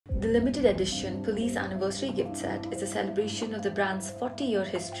The limited edition Police Anniversary gift set is a celebration of the brand's 40-year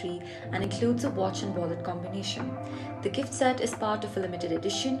history and includes a watch and wallet combination. The gift set is part of a limited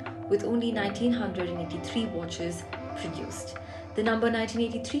edition with only 1983 watches produced. The number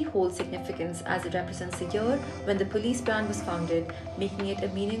 1983 holds significance as it represents the year when the police brand was founded, making it a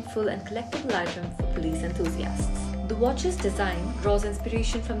meaningful and collectible item for police enthusiasts. The watch's design draws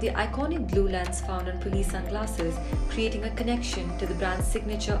inspiration from the iconic blue lens found on police sunglasses, creating a connection to the brand's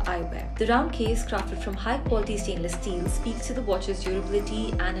signature eyewear. The round case, crafted from high-quality stainless steel, speaks to the watch's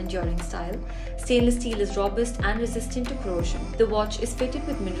durability and enduring style. Stainless steel is robust and resistant to corrosion. The watch is fitted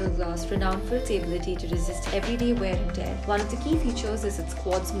with mineral glass, renowned for its ability to resist everyday wear and tear. One of the key features is its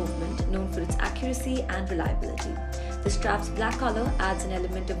quartz movement, known for its accuracy and reliability. The strap's black color adds an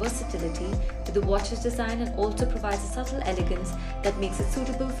element of versatility to the watch's design and also provides a subtle elegance that makes it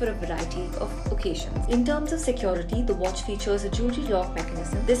suitable for a variety of occasions. In terms of security, the watch features a jewelry lock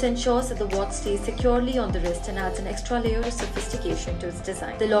mechanism. This ensures that the watch stays securely on the wrist and adds an extra layer of sophistication to its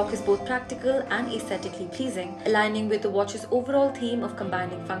design. The lock is both practical and aesthetically pleasing, aligning with the watch's overall theme of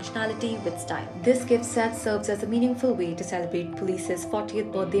combining functionality with style. This gift set serves as a meaningful way to celebrate Police's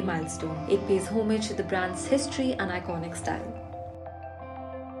 40th birthday milestone. It pays homage to the brand's history and iconic style.